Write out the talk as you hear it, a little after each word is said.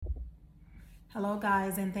Hello,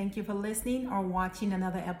 guys, and thank you for listening or watching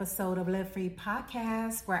another episode of Live Free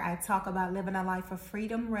Podcast, where I talk about living a life of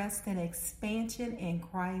freedom, rest, and expansion in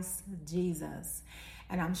Christ Jesus.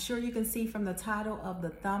 And I'm sure you can see from the title of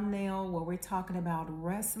the thumbnail where we're talking about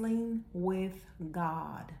wrestling with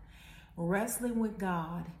God. Wrestling with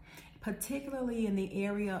God, particularly in the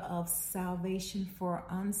area of salvation for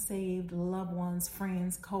unsaved loved ones,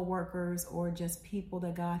 friends, co-workers, or just people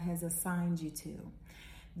that God has assigned you to.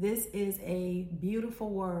 This is a beautiful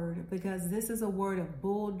word because this is a word of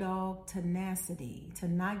bulldog tenacity, to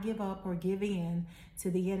not give up or give in to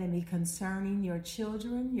the enemy concerning your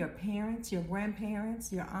children, your parents, your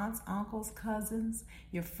grandparents, your aunts, uncles, cousins,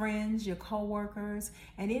 your friends, your co-workers,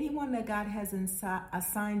 and anyone that God has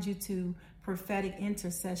assigned you to prophetic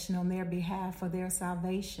intercession on their behalf for their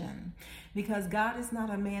salvation. Because God is not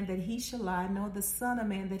a man that he should lie, nor the son of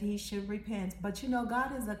man that he should repent. But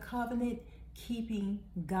God is a covenant keeping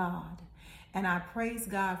God. And I praise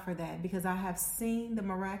God for that because I have seen the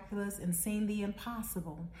miraculous and seen the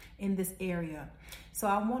impossible in this area. So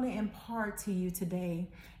I want to impart to you today,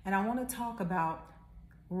 and I want to talk about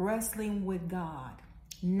wrestling with God,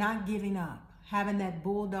 not giving up, having that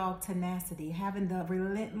bulldog tenacity, having the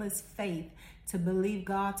relentless faith to believe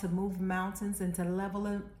God to move mountains and to level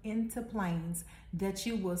them into plains, that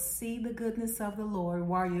you will see the goodness of the Lord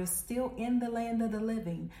while you're still in the land of the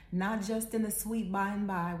living, not just in the sweet by and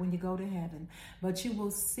by when you go to heaven, but you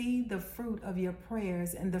will see the fruit of your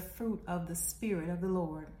prayers and the fruit of the Spirit of the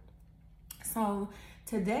Lord. So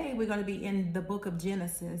today we're going to be in the book of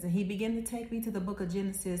Genesis, and he began to take me to the book of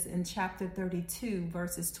Genesis in chapter 32,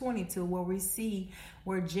 verses 22, where we see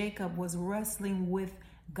where Jacob was wrestling with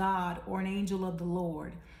God or an angel of the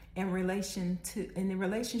Lord in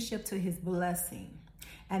relationship to his blessing.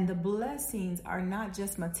 And the blessings are not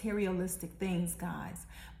just materialistic things, guys.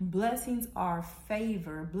 Blessings are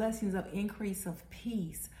favor, blessings of increase of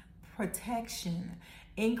peace, protection,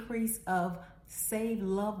 increase of saved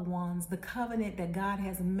loved ones, the covenant that God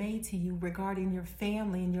has made to you regarding your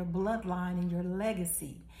family and your bloodline and your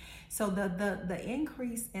legacy. So the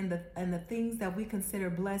increase in the things that we consider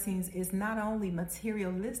blessings is not only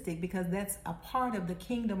materialistic, because that's a part of the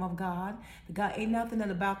kingdom of God. God ain't nothing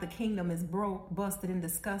about the kingdom is broke, busted, and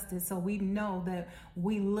disgusted. So we know that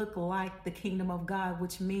we look like the kingdom of God,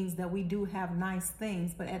 which means that we do have nice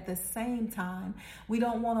things. But at the same time, we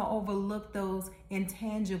don't want to overlook those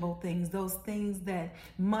intangible things, those things that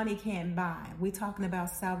money can't buy. We're talking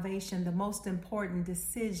about salvation. The most important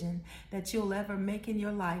decision that you'll ever make in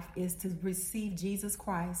your life is to receive Jesus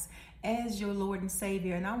Christ as your Lord and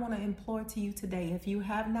Savior. And I want to implore to you today, if you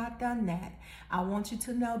have not done that, I want you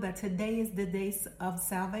to know that today is the day of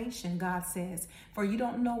salvation, God says. For you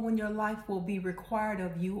don't know when your life will be required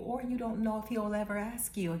of you, or you don't know if he'll ever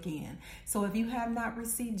ask you again. So if you have not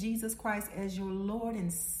received Jesus Christ as your Lord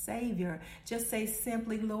and Savior, just say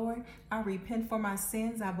simply, Lord, I repent for my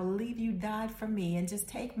sins. I believe you died for me, and just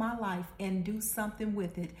take my life and do something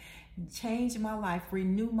with it. Change my life,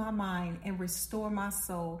 renew my mind, and restore my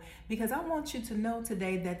soul. Because I want you to know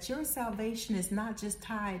today that your salvation is not just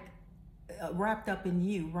wrapped up in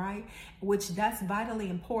you, right? Which that's vitally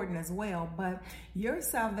important as well. But your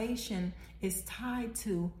salvation is tied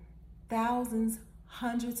to thousands,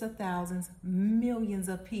 hundreds of thousands, millions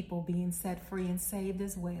of people being set free and saved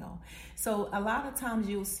as well. So a lot of times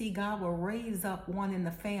you'll see God will raise up one in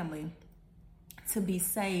the family to be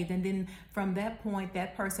saved, and then from that point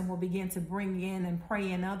that person will begin to bring in and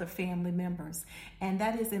pray in other family members. And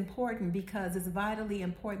that is important because it's vitally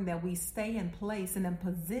important that we stay in place and in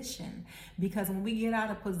position, because when we get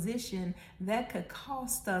out of position, that could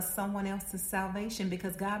cost us someone else's salvation,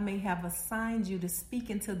 because God may have assigned you to speak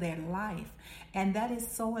into their life. And that is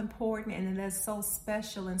so important, and it is so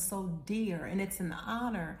special and so dear, and it's an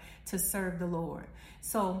honor to serve the Lord.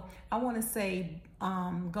 So I want to say,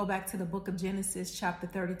 go back to the book of Genesis, chapter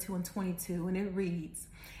 32 and 22, and it reads,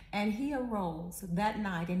 "And he arose that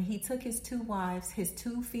night, and he took his 2 wives, his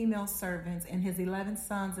 2 female servants, and his 11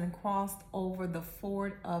 sons, and crossed over the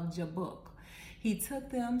ford of Jabbok. He took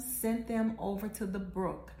them, sent them over to the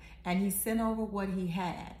brook, and he sent over what he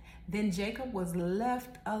had. Then Jacob was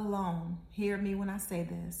left alone." Hear me when I say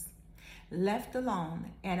this. "Left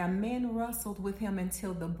alone, and a man wrestled with him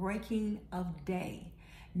until the breaking of day.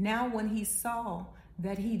 Now when he saw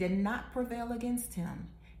that he did not prevail against him,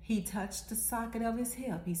 he touched the socket of his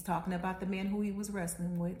hip." He's talking about the man who he was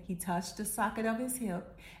wrestling with. "He touched the socket of his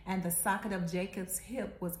hip, and the socket of Jacob's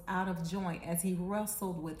hip was out of joint as he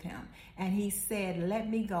wrestled with him. And he said, 'Let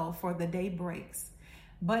me go, for the day breaks.'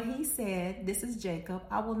 But he said," this is Jacob,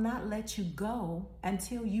 "I will not let you go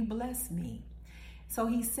until you bless me." So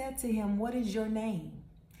he said to him, "What is your name?"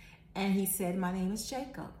 And he said, my name is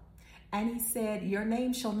Jacob. And he said, your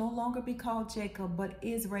name shall no longer be called Jacob, but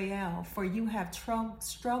Israel, for you have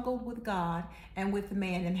struggled with God and with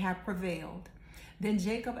man and have prevailed. Then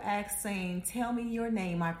Jacob asked, saying, tell me your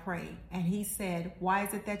name, I pray. And he said, why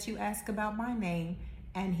is it that you ask about my name?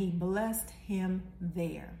 And he blessed him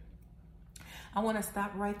there. I want to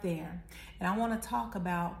stop right there. And I want to talk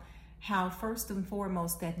about how, first and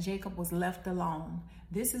foremost, that Jacob was left alone.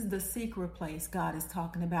 This is the secret place God is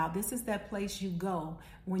talking about. This is that place you go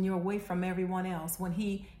when you're away from everyone else. When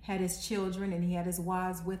he had his children and he had his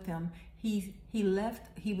wives with him, he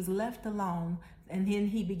was left alone, and then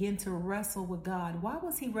he began to wrestle with God. Why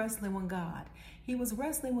was he wrestling with God? He was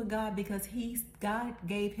wrestling with God because God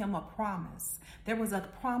gave him a promise. There was a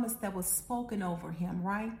promise that was spoken over him,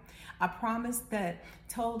 right? A promise that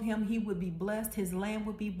told him he would be blessed, his land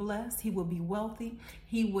would be blessed, he would be wealthy,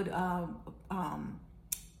 he would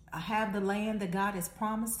have the land that God has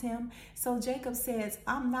promised him. So Jacob says,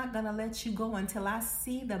 I'm not going to let you go until I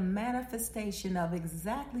see the manifestation of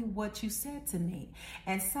exactly what you said to me.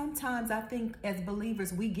 And sometimes I think as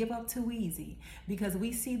believers, we give up too easy because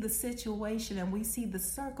we see the situation and we see the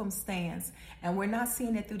circumstance and we're not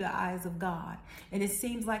seeing it through the eyes of God. And it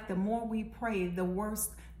seems like the more we pray, the worse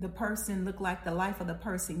the person look like the life of the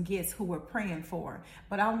person gets who we're praying for.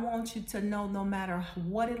 But I want you to know, no matter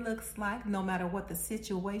what it looks like, no matter what the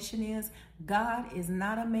situation is, God is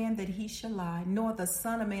not a man that he should lie, nor the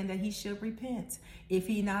son of man that he should repent. If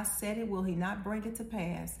he not said it, will he not bring it to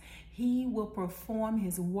pass? He will perform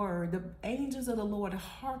his word. The angels of the Lord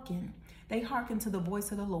hearken. They hearken to the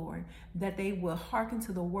voice of the Lord, that they will hearken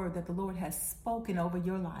to the word that the Lord has spoken over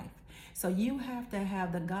your life. So you have to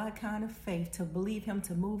have the God kind of faith to believe him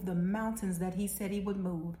to move the mountains that he said he would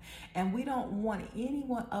move. And we don't want any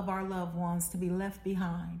one of our loved ones to be left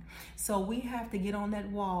behind. So we have to get on that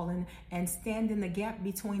wall and stand in the gap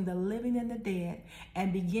between the living and the dead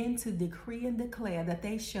and begin to decree and declare that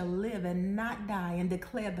they shall live and not die, and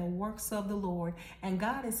declare the works of the Lord. And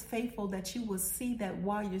God is faithful that you will see that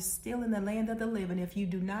while you're still in the land of the living, if you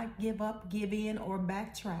do not give up, give in, or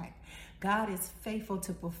backtrack, God is faithful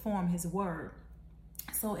to perform his word.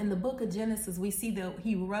 So in the book of Genesis, we see that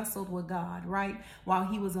he wrestled with God, right? While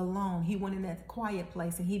he was alone, he went in that quiet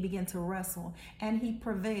place and he began to wrestle and he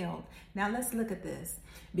prevailed. Now let's look at this,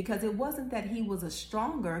 because it wasn't that he was a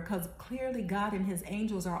stronger, because clearly God and his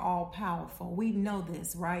angels are all powerful. We know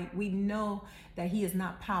this, right? We know that he is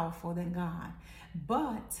not powerful than God,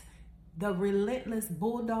 but the relentless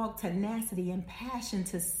bulldog tenacity and passion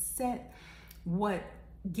to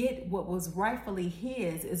get what was rightfully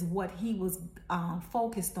his is what he was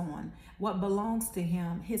focused on, what belongs to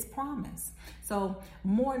him, his promise. So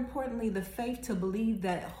more importantly, the faith to believe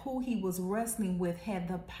that who he was wrestling with had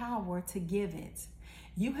the power to give it.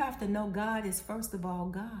 You have to know God is first of all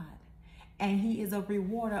God, and he is a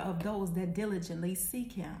rewarder of those that diligently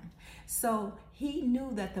seek him. So he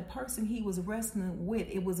knew that the person he was wrestling with,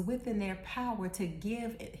 it was within their power to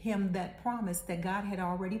give him that promise that God had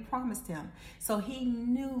already promised him. So he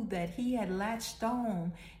knew that he had latched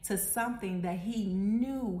on to something that he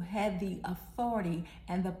knew had the authority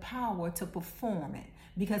and the power to perform it.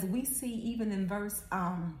 Because we see even in verse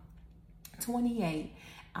 28,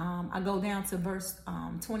 I go down to verse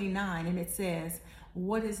 29, and it says,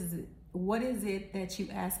 what is it that you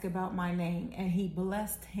ask about my name? And he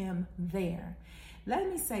blessed him there. Let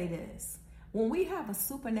me say this. When we have a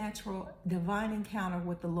supernatural divine encounter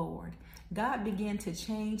with the Lord, God began to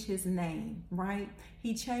change his name, right?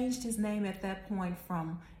 He changed his name at that point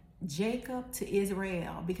from Jacob to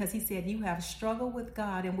Israel, because he said, you have struggled with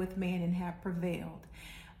God and with man and have prevailed.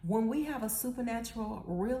 When we have a supernatural,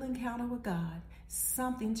 real encounter with God,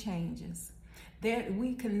 something changes.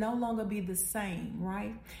 We can no longer be the same,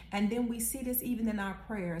 right? And then we see this even in our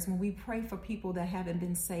prayers when we pray for people that haven't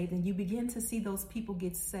been saved, and you begin to see those people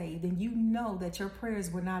get saved, and you know that your prayers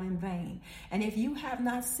were not in vain. And if you have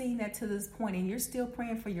not seen that to this point, and you're still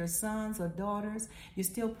praying for your sons or daughters, you're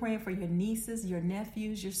still praying for your nieces, your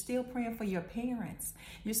nephews, you're still praying for your parents,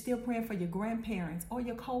 you're still praying for your grandparents or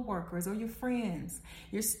your co-workers or your friends,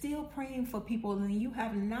 you're still praying for people, and you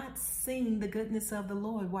have not seen the goodness of the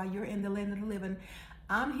Lord while you're in the land of the living,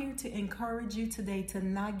 I'm here to encourage you today to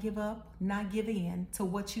not give up, not give in to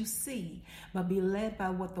what you see, but be led by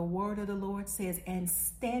what the word of the Lord says and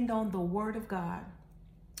stand on the word of God.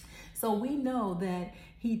 So we know that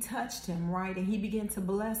he touched him, right? And he began to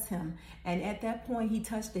bless him. And at that point, he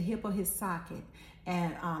touched the hip of his socket.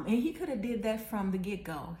 And he could have did that from the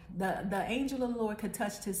get-go. The angel of the Lord could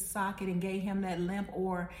touch his socket and gave him that limp,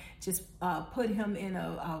 or just put him in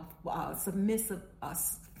a submissive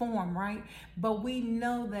form, right? But we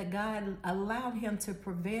know that God allowed him to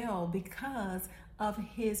prevail because of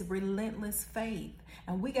his relentless faith.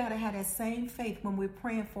 And we got to have that same faith when we're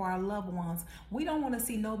praying for our loved ones. We don't want to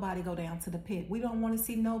see nobody go down to the pit. We don't want to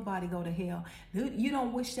see nobody go to hell. You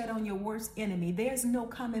don't wish that on your worst enemy. There's no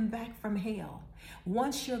coming back from hell.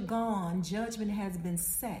 Once you're gone, judgment has been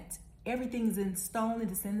set. Everything's in stone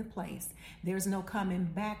and it's in the place. There's no coming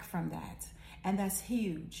back from that. And that's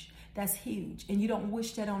huge. That's huge. And you don't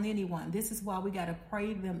wish that on anyone. This is why we got to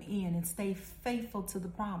pray them in and stay faithful to the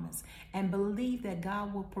promise and believe that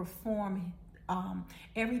God will perform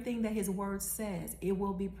everything that his word says. It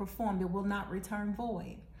will be performed. It will not return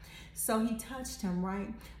void. So he touched him, right?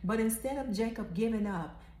 But instead of Jacob giving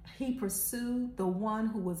up, he pursued the one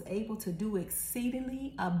who was able to do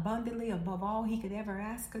exceedingly abundantly above all he could ever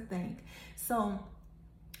ask or think. So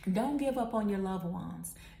don't give up on your loved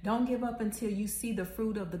ones. Don't give up until you see the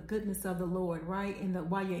fruit of the goodness of the Lord, right?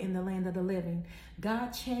 While you're in the land of the living. God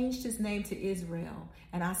changed his name to Israel.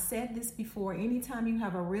 And I said this before, anytime you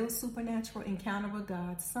have a real supernatural encounter with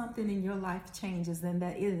God, something in your life changes and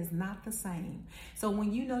that it is not the same. So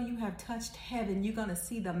when you know you have touched heaven, you're going to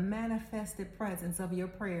see the manifested presence of your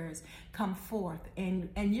prayers come forth and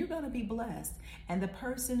you're going to be blessed. And the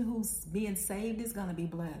person who's being saved is going to be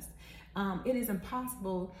blessed. It is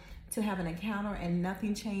impossible to have an encounter and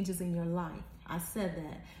nothing changes in your life. I said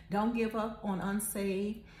that. Don't give up on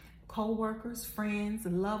unsaved co-workers, friends,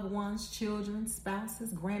 loved ones, children,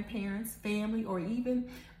 spouses, grandparents, family, or even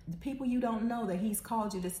the people you don't know that he's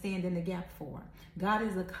called you to stand in the gap for. God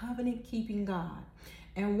is a covenant-keeping God.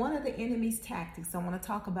 And one of the enemy's tactics, I want to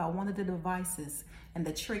talk about one of the devices and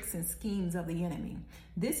the tricks and schemes of the enemy.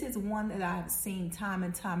 This is one that I've seen time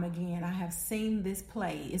and time again. I have seen this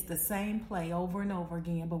play. It's the same play over and over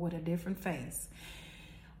again, but with a different face.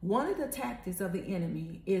 One of the tactics of the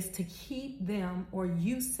enemy is to keep them or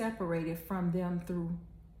you separated from them through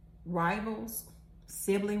rivals,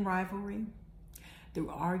 sibling rivalry, through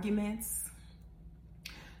arguments,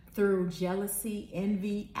 through jealousy,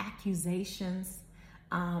 envy, accusations,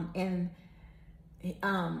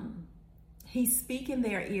 he's speaking in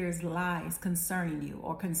their ears lies concerning you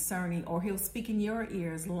or he'll speak in your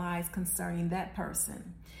ears lies concerning that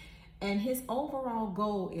person. And his overall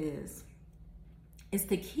goal is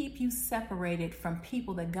to keep you separated from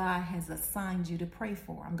people that God has assigned you to pray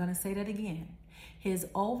for. I'm going to say that again. His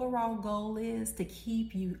overall goal is to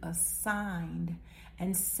keep you assigned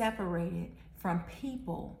and separated from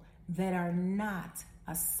people that are not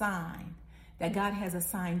assigned, that God has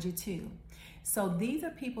assigned you to. So these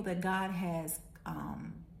are people that God has,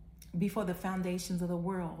 before the foundations of the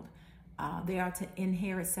world, they are to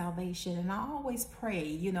inherit salvation. And I always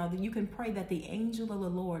pray, that you can pray that the angel of the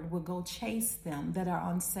Lord will go chase them that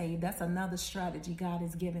are unsaved. That's another strategy God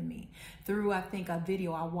has given me. Through, I think, a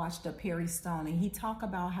video I watched of Perry Stone, and he talked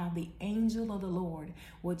about how the angel of the Lord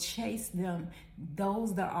will chase them,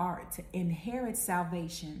 those that are to inherit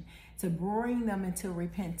salvation, to bring them into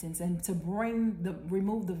repentance and to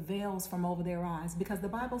remove the veils from over their eyes. Because the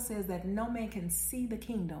Bible says that no man can see the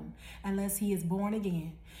kingdom unless he is born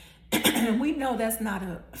again. And we know that's not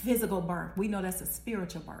a physical birth. We know that's a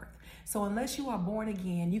spiritual birth. So unless you are born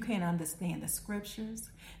again, you can't understand the scriptures.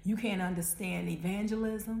 You can't understand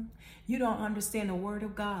evangelism. You don't understand the word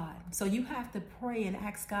of God. So you have to pray and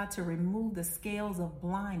ask God to remove the scales of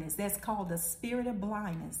blindness. That's called the spirit of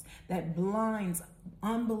blindness that blinds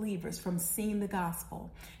unbelievers from seeing the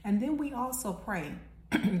gospel. And then we also pray.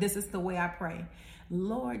 This is the way I pray.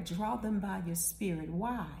 Lord, draw them by your spirit.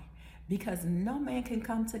 Why? Because no man can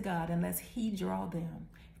come to God unless he draw them.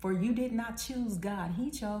 For you did not choose God, he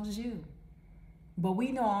chose you. But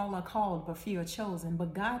we know all are called, but few are chosen.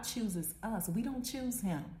 But God chooses us. We don't choose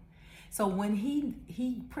him. So when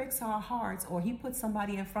he pricks our hearts or he puts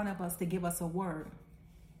somebody in front of us to give us a word,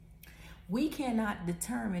 we cannot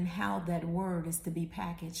determine how that word is to be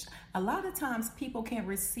packaged. A lot of times people can't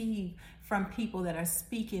receive from people that are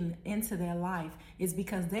speaking into their life is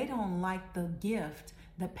because they don't like the gift,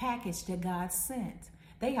 the package that God sent.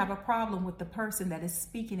 They have a problem with the person that is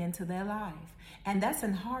speaking into their life. And that's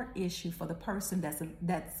a heart issue for the person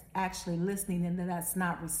that's actually listening and that's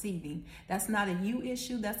not receiving. That's not a you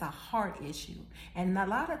issue, that's a heart issue. And a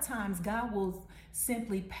lot of times God will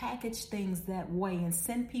simply package things that way and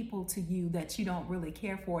send people to you that you don't really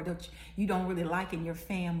care for, that you don't really like in your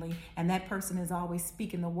family, and that person is always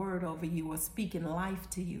speaking the word over you or speaking life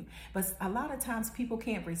to you. But a lot of times people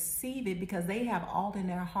can't receive it because they have all in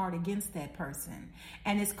their heart against that person.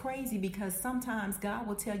 And it's crazy because sometimes God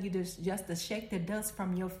will tell you just to shake the dust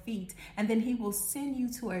from your feet, and then he will send you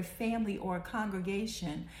to a family or a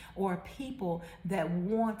congregation or people that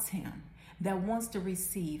wants him. that wants to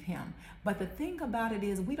receive him. But the thing about it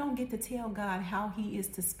is, we don't get to tell God how he is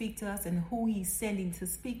to speak to us and who he's sending to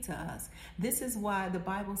speak to us. This is why the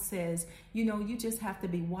Bible says, you just have to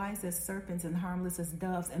be wise as serpents and harmless as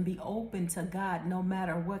doves, and be open to God no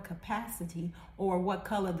matter what capacity or what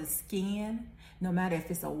color the skin, no matter if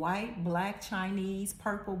it's a white, black, Chinese,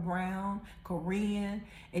 purple, brown, Korean.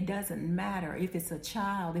 It doesn't matter if it's a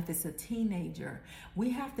child, if it's a teenager. We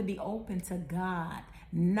have to be open to God,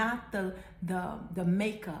 not the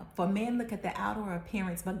makeup. For men look at the outer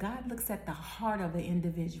appearance, but God looks at the heart of the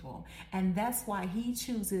individual. And that's why he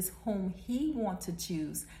chooses whom he wants to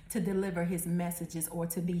choose to deliver his messages or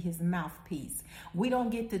to be his mouthpiece. We don't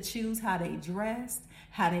get to choose how they dress,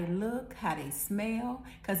 how they look, how they smell,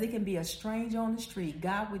 because it can be a stranger on the street.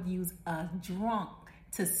 God would use a drunk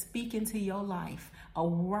to speak into your life, a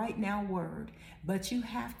right now word. But you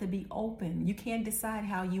have to be open. You can't decide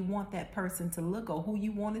how you want that person to look or who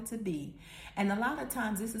you want it to be. And a lot of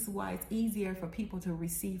times this is why it's easier for people to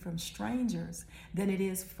receive from strangers than it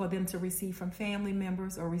is for them to receive from family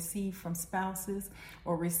members, or receive from spouses,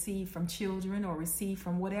 or receive from children, or receive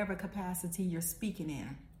from whatever capacity you're speaking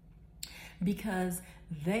in. Because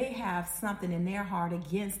they have something in their heart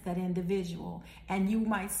against that individual. And you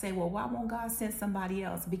might say, well, why won't God send somebody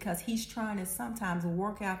else? Because he's trying to sometimes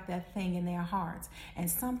work out that thing in their hearts.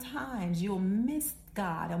 And sometimes you'll miss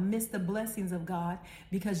God or miss the blessings of God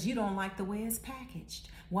because you don't like the way it's packaged.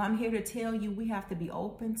 Well, I'm here to tell you, we have to be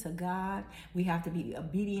open to God. We have to be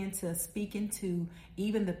obedient to speaking to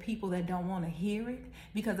even the people that don't want to hear it.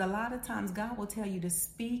 Because a lot of times God will tell you to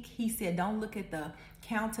speak. He said, don't look at the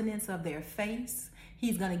countenance of their face.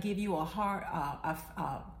 He's going to give you a heart,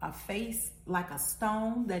 a face like a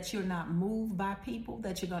stone, that you're not moved by people,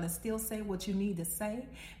 that you're going to still say what you need to say,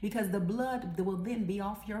 because the blood will then be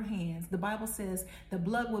off your hands. The Bible says the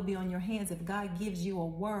blood will be on your hands if God gives you a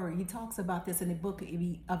word. He talks about this in the book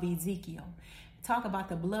of Ezekiel. Talk about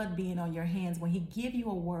the blood being on your hands when he give you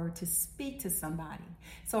a word to speak to somebody.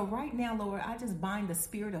 So right now, Lord, I just bind the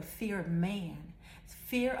spirit of fear of man.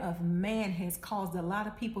 Fear of man has caused a lot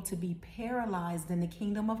of people to be paralyzed in the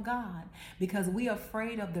kingdom of God, because we are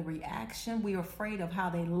afraid of the reaction. We are afraid of how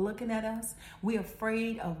they're looking at us. We're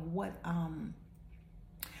afraid of what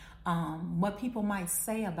people might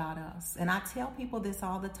say about us. And I tell people this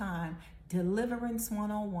all the time. Deliverance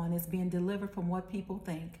 101 is being delivered from what people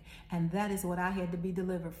think. And that is what I had to be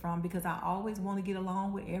delivered from, because I always want to get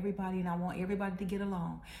along with everybody and I want everybody to get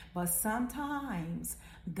along. But sometimes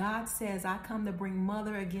God says, I come to bring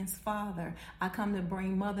mother against father. I come to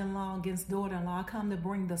bring mother-in-law against daughter-in-law. I come to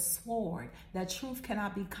bring the sword. That truth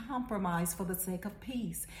cannot be compromised for the sake of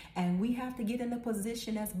peace. And we have to get in a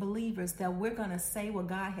position as believers that we're going to say what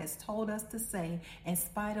God has told us to say, in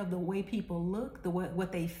spite of the way people look,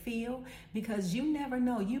 what they feel. Because you never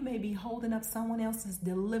know, you may be holding up someone else's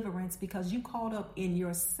deliverance because you caught up in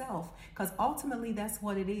yourself, because ultimately that's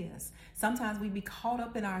what it is. Sometimes we be caught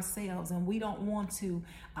up in ourselves and we don't want to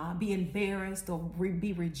be embarrassed or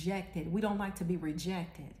be rejected. We don't like to be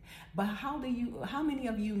rejected. But how many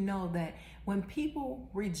of you know that when people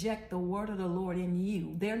reject the word of the Lord in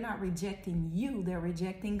you, they're not rejecting you, they're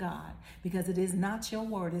rejecting God, because it is not your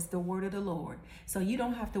word, it's the word of the Lord. So you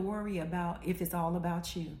don't have to worry about if it's all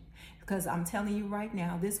about you. Because I'm telling you right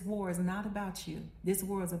now, this war is not about you. This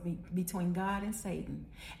war is between God and Satan.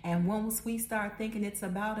 And once we start thinking it's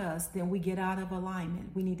about us, then we get out of alignment.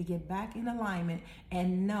 We need to get back in alignment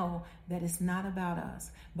and know that it's not about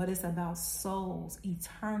us, but it's about souls,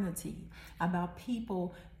 eternity, about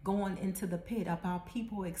people going into the pit, about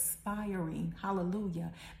people expiring.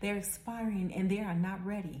 Hallelujah. They're expiring and they are not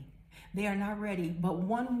ready. They are not ready. But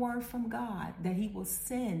one word from God that he will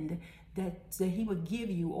send, that he would give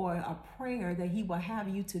you, or a prayer that he will have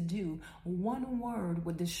you to do, one word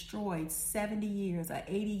would destroy 70 years or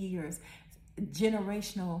 80 years,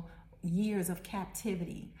 generational years of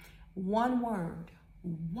captivity. One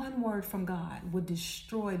word from God would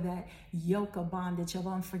destroy that yoke of bondage of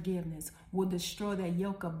unforgiveness, would destroy that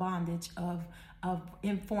yoke of bondage of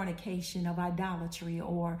fornication, of idolatry,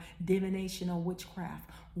 or divination or witchcraft.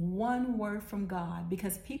 One word from God,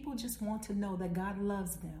 because people just want to know that God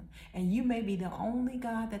loves them, and you may be the only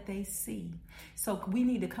God that they see. So we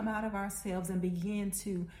need to come out of ourselves and begin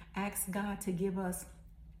to ask God to give us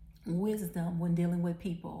wisdom when dealing with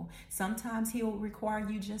people. Sometimes he'll require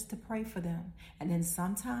you just to pray for them, and then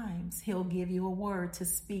sometimes he'll give you a word to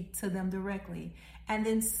speak to them directly, and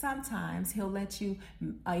then sometimes he'll let you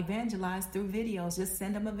evangelize through videos. Just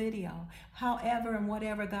send them a video. However and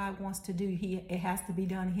whatever God wants to do, it has to be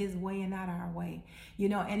done his way and not our way,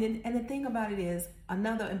 and the thing about it is,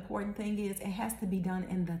 another important thing is, it has to be done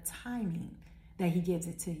in the timing that he gives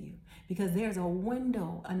it to you. Because there's a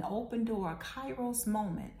window, an open door, a kairos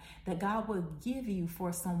moment that God will give you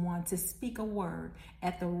for someone to speak a word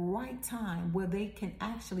at the right time where they can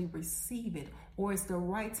actually receive it, or it's the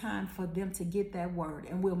right time for them to get that word.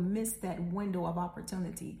 And we'll miss that window of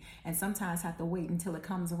opportunity and sometimes have to wait until it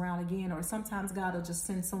comes around again, or sometimes God will just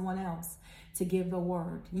send someone else to give the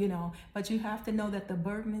word, But you have to know that the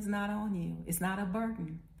burden is not on you. It's not a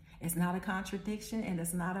burden. It's not a contradiction, and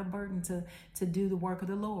it's not a burden to do the work of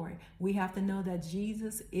the Lord. We have to know that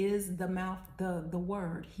Jesus is the mouth, the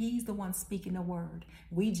word. He's the one speaking the word.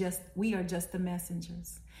 We are just the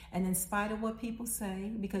messengers. And in spite of what people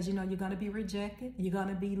say, because you're going to be rejected, you're going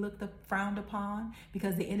to be frowned upon,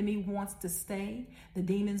 because the enemy wants to stay. The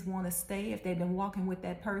demons want to stay. If they've been walking with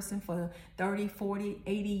that person for 30, 40,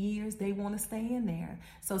 80 years, they want to stay in there.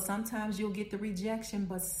 So sometimes you'll get the rejection,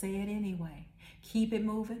 but say it anyway. Keep it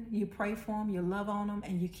moving. You pray for them, you love on them,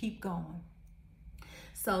 and you keep going.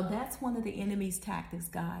 So that's one of the enemy's tactics,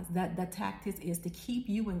 guys. That the tactics is to keep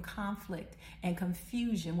you in conflict and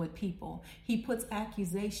confusion with people. He puts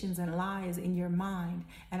accusations and lies in your mind.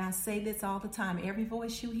 And I say this all the time. Every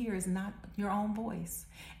voice you hear is not your own voice.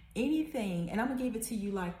 Anything, and I'm going to give it to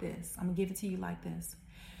you like this.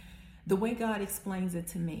 The way God explains it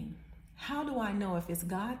to me. How do I know if it's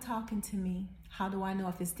God talking to me? How do I know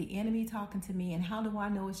if it's the enemy talking to me? And how do I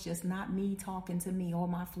know it's just not me talking to me or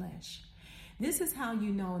my flesh? This is how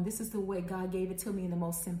you know, and this is the way God gave it to me in the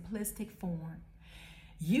most simplistic form.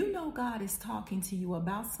 You know God is talking to you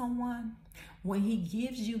about someone when he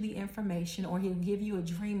gives you the information, or he'll give you a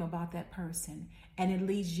dream about that person, and it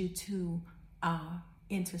leads you to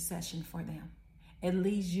intercession for them. It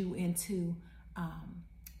leads you into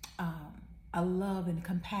a love and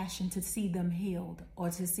compassion to see them healed or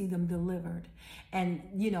to see them delivered. And,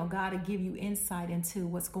 God will give you insight into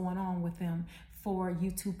what's going on with them for you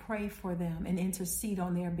to pray for them and intercede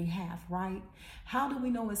on their behalf, right? How do we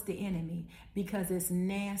know it's the enemy? Because it's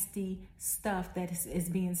nasty stuff that is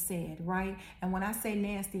being said, right? And when I say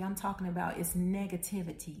nasty, I'm talking about it's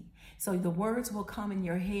negativity. So the words will come in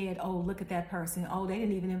your head. Oh, look at that person. Oh, they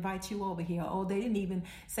didn't even invite you over here. Oh, they didn't even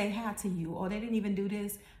say hi to you. Oh, they didn't even do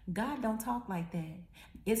this. God don't talk like that.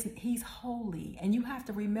 He's holy, and you have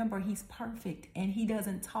to remember he's perfect, and he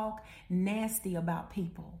doesn't talk nasty about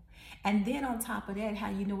people. And then on top of that, how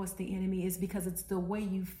you know it's the enemy is because it's the way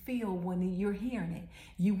you feel when you're hearing it.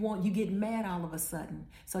 You get mad all of a sudden.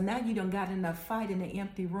 So now you done got in a fight in an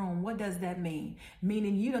empty room. What does that mean?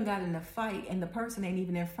 Meaning you done got in a fight and the person ain't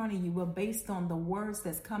even in front of you. Well, based on the words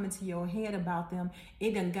that's coming to your head about them,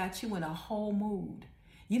 it done got you in a whole mood.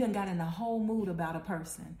 You done got in a whole mood about a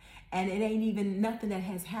person, and it ain't even nothing that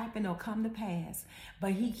has happened or come to pass.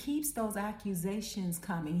 But he keeps those accusations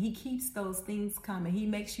coming. He keeps those things coming. He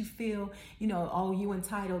makes you feel, oh, you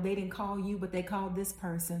entitled. They didn't call you, but they called this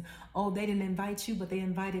person. Oh, they didn't invite you, but they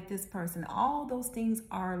invited this person. All those things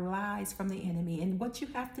are lies from the enemy. And what you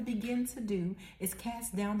have to begin to do is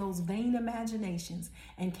cast down those vain imaginations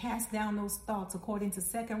and cast down those thoughts according to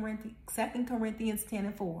 2 Corinthians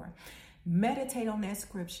 10:4. Meditate on that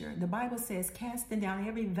scripture. The Bible says, casting down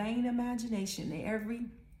every vain imagination, every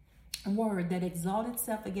word that exalts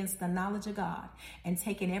itself against the knowledge of God, and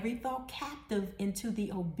taking every thought captive into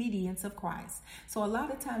the obedience of Christ. So a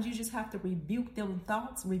lot of times you just have to rebuke them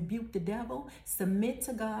thoughts, rebuke the devil, submit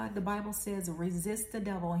to God. The Bible says, resist the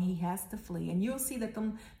devil and he has to flee. And you'll see that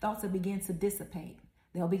them thoughts will begin to dissipate.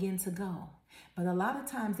 They'll begin to go. But a lot of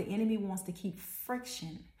times the enemy wants to keep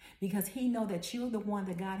friction, because he know that you're the one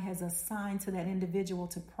that God has assigned to that individual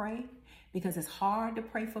to pray, because it's hard to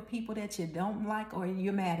pray for people that you don't like or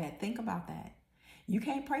you're mad at. Think about that. You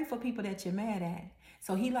can't pray for people that you're mad at.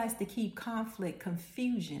 So he likes to keep conflict,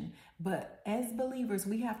 confusion. But as believers,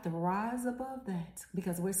 we have to rise above that,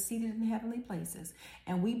 because we're seated in heavenly places.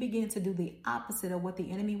 And we begin to do the opposite of what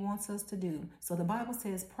the enemy wants us to do. So the Bible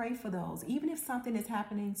says, pray for those. Even if something is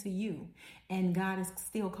happening to you and God has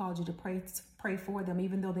still called you to pray for them,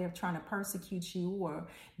 even though they're trying to persecute you or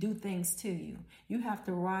do things to you. You have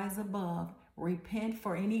to rise above, repent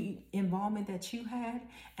for any involvement that you had,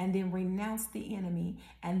 and then renounce the enemy,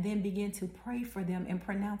 and then begin to pray for them and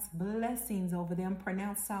pronounce blessings over them,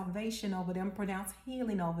 pronounce salvation over them, pronounce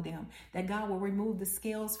healing over them, that God will remove the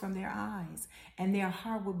scales from their eyes and their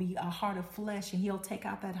heart will be a heart of flesh, and he'll take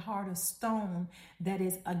out that heart of stone that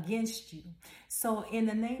is against you. So in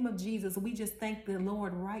the name of Jesus, we just thank the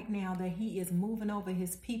Lord right now that he is moving over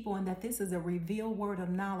his people, and that this is a revealed word of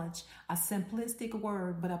knowledge, a simplistic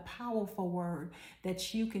word, but a powerful word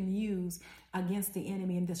that you can use against the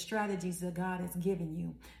enemy and the strategies that God has given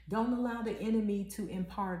you. Don't allow the enemy to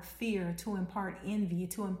impart fear, to impart envy,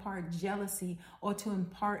 to impart jealousy, or to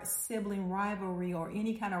impart sibling rivalry or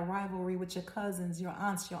any kind of rivalry with your cousins, your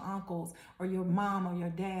aunts, your uncles, or your mom or your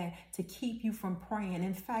dad to keep you from praying.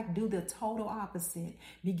 In fact, do the total opposite.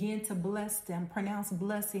 Begin to bless them, pronounce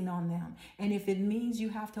blessing on them. And if it means you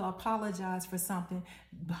have to apologize for something,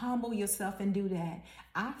 humble yourself and do that.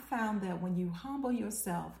 I found that when you humble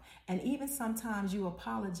yourself, and even sometimes you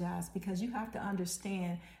apologize, because you have to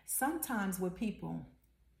understand, sometimes with people,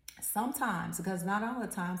 sometimes, because not all the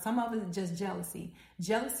time, some of it is just jealousy.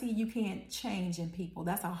 Jealousy you can't change in people.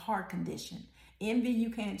 That's a heart condition. Envy you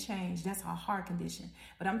can't change. That's a heart condition.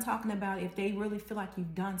 But I'm talking about if they really feel like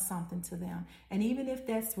you've done something to them. And even if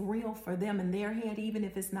that's real for them in their head, even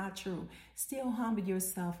if it's not true, still humble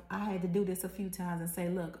yourself. I had to do this a few times and say,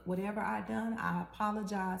 look, whatever I done, I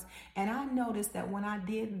apologize. And I noticed that when I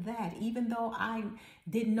did that, even though I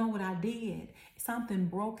didn't know what I did, something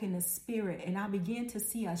broke in the spirit, and I began to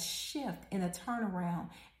see a shift and a turnaround,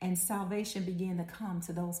 and salvation began to come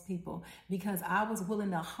to those people because I was willing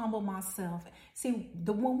to humble myself. See,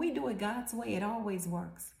 when we do it God's way, it always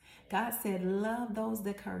works. God said, love those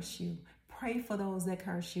that curse you. Pray for those that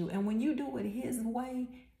curse you. And when you do it His way,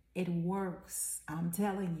 it works. I'm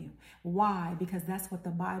telling you. Why? Because that's what the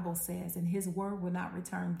Bible says, and His word will not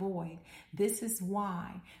return void. This is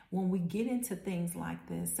why when we get into things like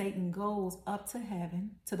this, Satan goes up to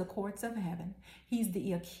heaven, to the courts of heaven. He's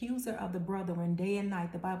the accuser of the brethren day and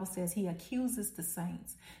night. The Bible says he accuses the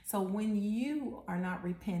saints. So when you are not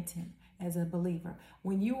repentant as a believer,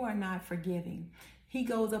 when you are not forgiving, he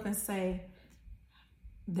goes up and say,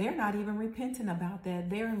 they're not even repentant about that.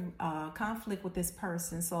 They're in conflict with this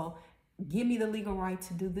person. So give me the legal right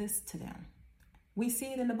to do this to them. We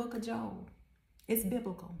see it in the book of Job. It's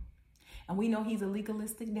biblical. And we know he's a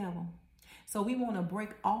legalistic devil. So we want to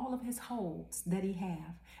break all of his holds that he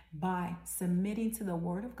have by submitting to the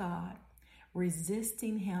word of God,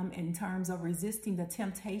 resisting him in terms of resisting the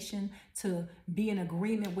temptation to be in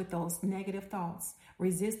agreement with those negative thoughts,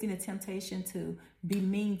 resisting the temptation to be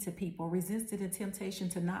mean to people, resisting the temptation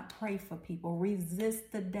to not pray for people.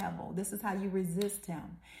 Resist the devil. This is how you resist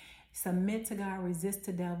him. Submit to God, resist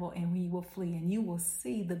the devil, and he will flee. And you will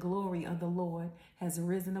see the glory of the Lord has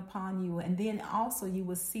risen upon you. And then also you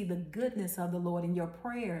will see the goodness of the Lord in your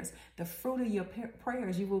prayers. The fruit of your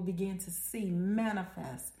prayers you will begin to see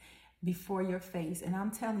manifest before your face. And I'm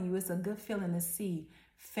telling you, it's a good feeling to see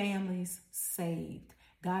families saved.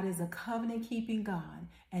 God is a covenant-keeping God.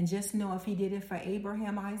 And just know if he did it for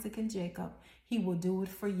Abraham, Isaac, and Jacob, he will do it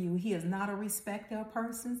for you. He is not a respecter of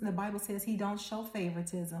persons. The Bible says he don't show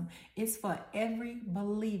favoritism. It's for every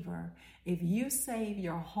believer. If you save,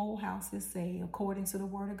 your whole house is saved according to the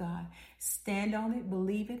word of God. Stand on it,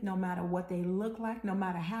 believe it, no matter what they look like, no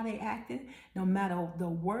matter how they acted, no matter the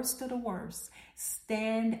worst of the worst.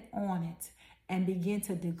 Stand on it and begin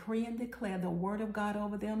to decree and declare the word of God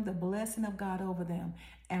over them, the blessing of God over them,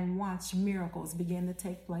 and watch miracles begin to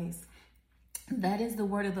take place. That is the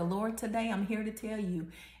word of the Lord today. I'm here to tell you,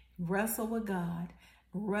 wrestle with God,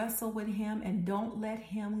 wrestle with him, and don't let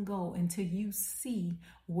him go until you see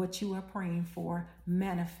what you are praying for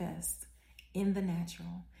manifest in the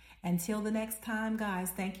natural. Until the next time,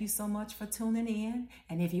 guys, thank you so much for tuning in.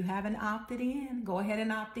 And if you haven't opted in, go ahead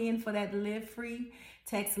and opt in for that Live Free.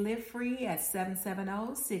 Text Live Free at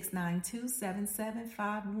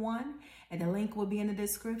 770-692-7751. And the link will be in the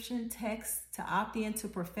description. Text to opt in to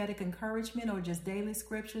prophetic encouragement or just daily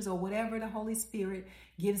scriptures or whatever the Holy Spirit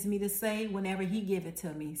gives me to say whenever he give it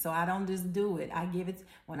to me. So I don't just do it. I give it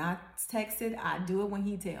when I text it. I do it when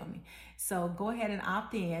he tell me. So go ahead and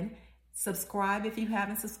opt in. Subscribe if you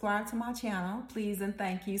haven't subscribed to my channel, please and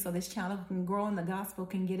thank you, so this channel can grow and the gospel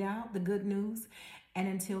can get out, the good news. And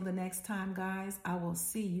until the next time, guys, I will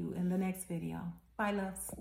see you in the next video. Bye, loves.